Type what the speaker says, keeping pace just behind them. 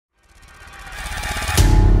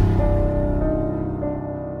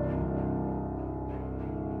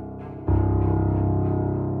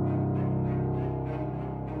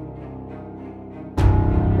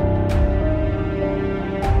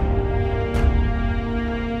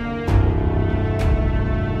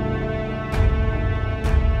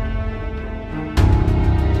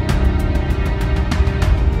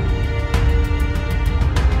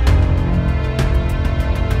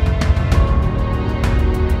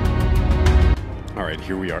right,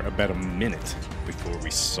 here we are, about a minute before we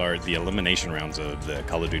start the elimination rounds of the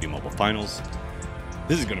Call of Duty Mobile Finals.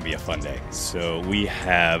 This is going to be a fun day. So we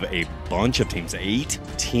have a bunch of teams, 8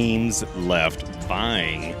 teams left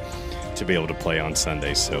vying to be able to play on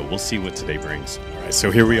Sunday. So we'll see what today brings. All right, so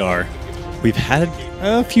here we are. We've had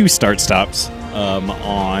a few start-stops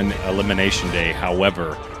on Elimination Day.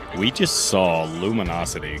 However, we just saw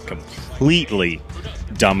Luminosity completely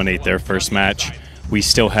dominate their first match. We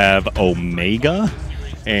still have Omega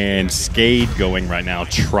and Skade going right now.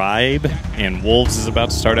 Tribe and Wolves is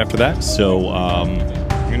about to start after that. So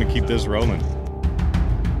we're going to keep this rolling.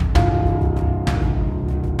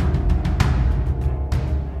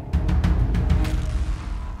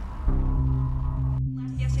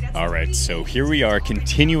 All right, so here we are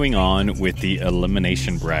continuing on with the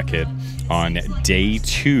elimination bracket on day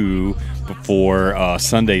 2 before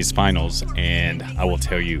Sunday's finals, and I will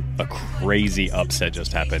tell you, a crazy upset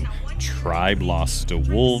just happened. Tribe lost to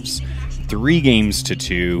Wolves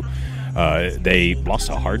 3-2. They lost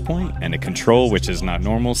a hard point and a control, which is not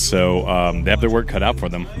normal, so they have their work cut out for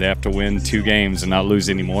them. They have to win 2 games and not lose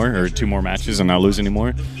anymore, or 2 more matches and not lose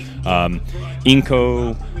anymore.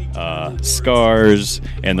 Inco, Scars,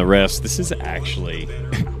 and the rest. This is actually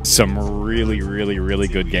some really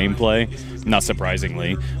good gameplay, not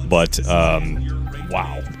surprisingly, but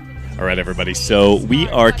wow. All right, everybody, so we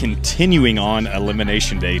are continuing on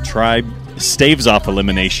Elimination Day. Tribe staves off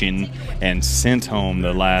elimination and sent home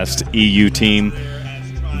the last EU team.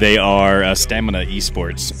 They are Stamina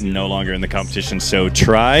Esports, no longer in the competition, so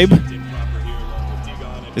Tribe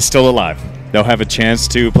is still alive. They'll have a chance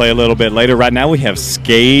to play a little bit later. Right now we have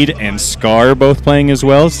Skade and Scar both playing as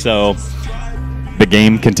well, so the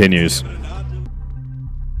game continues.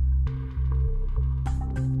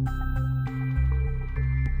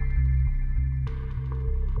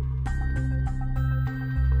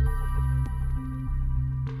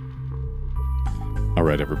 All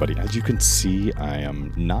right, everybody, as you can see, I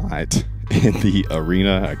am not in the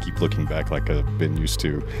arena. I keep looking back like I've been used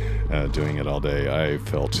to doing it all day. I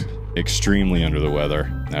felt extremely under the weather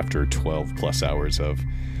after 12+ hours of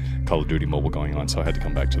Call of Duty Mobile going on, so I had to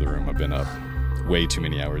come back to the room. I've been up way too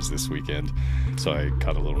many hours this weekend, so I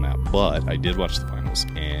caught a little nap. But I did watch the finals,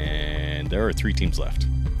 and there are 3 teams left.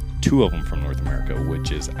 2 of them from North America,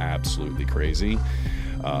 which is absolutely crazy.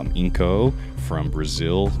 Inco from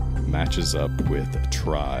Brazil matches up with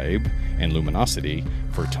Tribe and Luminosity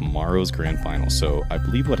for tomorrow's grand final. So I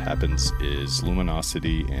believe what happens is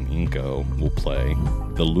Luminosity and Inco will play.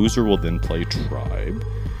 The loser will then play Tribe,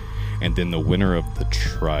 and then the winner of the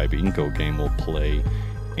Tribe Inco game will play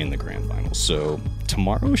in the grand final. So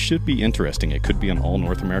tomorrow should be interesting. It could be an all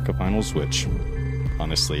North America finals, which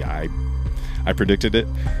honestly I predicted it.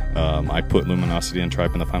 I put Luminosity and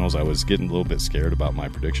Tribe in the finals. I was getting a little bit scared about my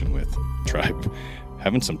prediction with Tribe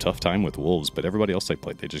having some tough time with Wolves, but everybody else they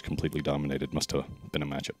played, they just completely dominated. Must have been a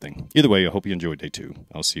matchup thing. Either way, I hope you enjoyed day 2.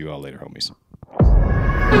 I'll see you all later, homies.